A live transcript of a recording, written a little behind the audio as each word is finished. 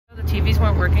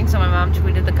weren't working, so my mom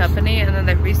tweeted the company, and then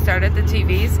they restarted the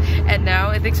TVs, and now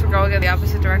it thinks we're going in the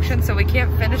opposite direction, so we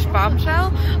can't finish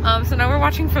Bombshell. So now we're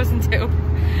watching Frozen 2.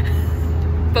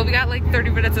 But we got like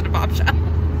 30 minutes into Bombshell.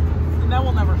 And that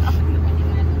will never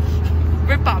happen.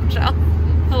 Rip Bombshell.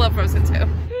 I love Frozen 2.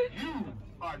 You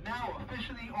are now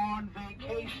officially on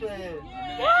vacation.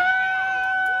 Woo!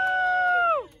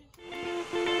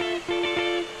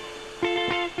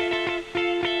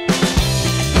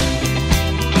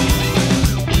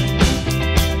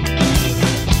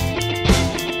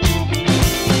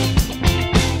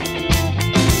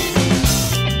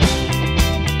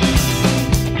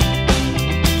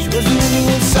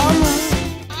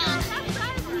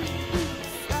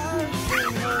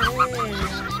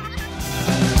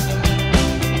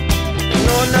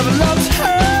 Never loved her.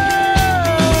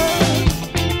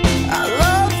 I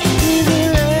love to be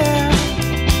there.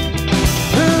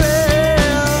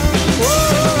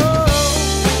 Whoa.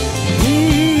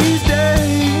 These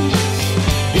days,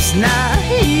 it's not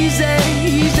easy.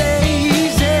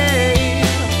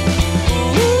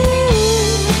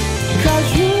 Ooh, 'cause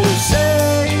you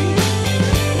say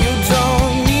you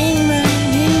don't need me.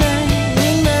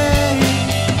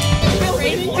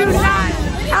 Do not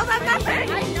tell them nothing.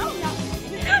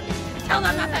 Tell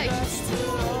them nothing.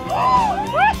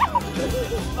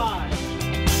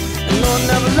 No one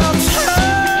never loved her.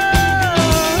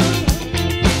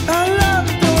 I love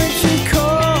the way she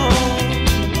calls.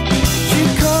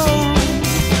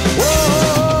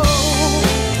 Whoa,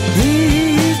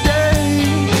 these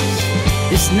days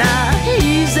it's not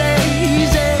easy.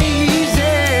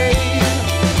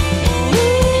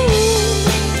 Ooh,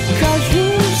 'cause you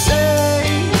say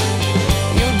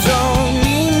you don't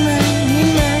need me.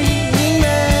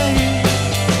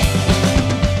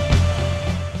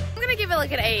 I'm gonna give it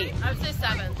like an 8. I would say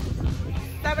 7.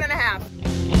 7.5.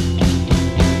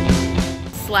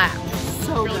 Slaps.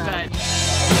 So really good.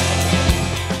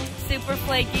 Super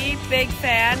flaky, big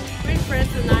fan. Green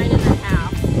Prince a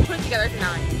 9.5. Put it together, it's a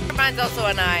 9. Mine's also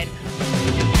a 9.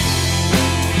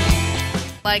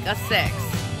 Like a 6.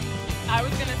 I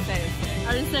was gonna say a 6. I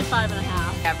didn't say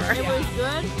 5.5. Ever. It was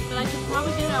good, but I could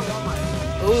probably get it at Walmart.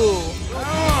 Ooh. I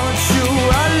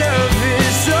love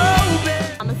it so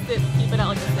bad. I'm a 6. Keep it at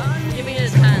like a 6. Giving it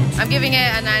a 10. I'm giving it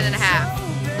a 9.5.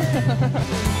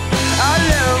 I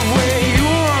love when you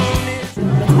want it.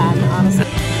 10, honestly.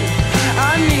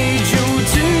 I need you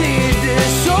to need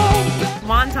this so bad.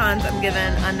 Wontons, I'm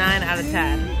giving a 9 out of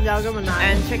 10. Yeah, I'll give a 9.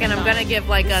 And chicken, I'm gonna give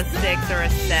like a 6 or a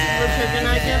 7. The chicken,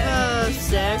 I give a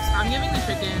 6. I'm giving the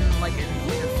chicken like a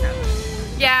 7.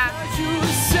 Yeah. You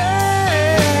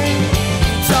say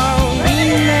you don't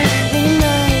need me.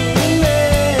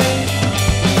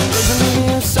 Doesn't mean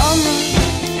you're summer.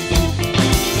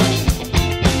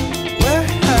 Where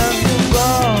have you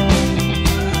gone?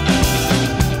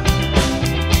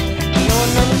 No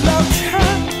one ever loved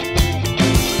her.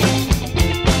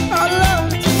 I love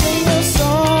to sing this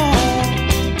song.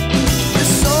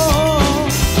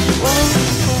 Whoa.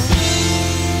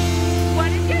 What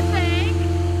did you think?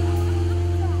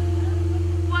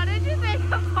 What did you think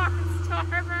of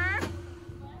Barnstormer?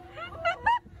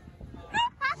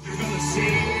 You're gonna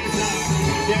see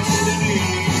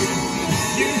destiny.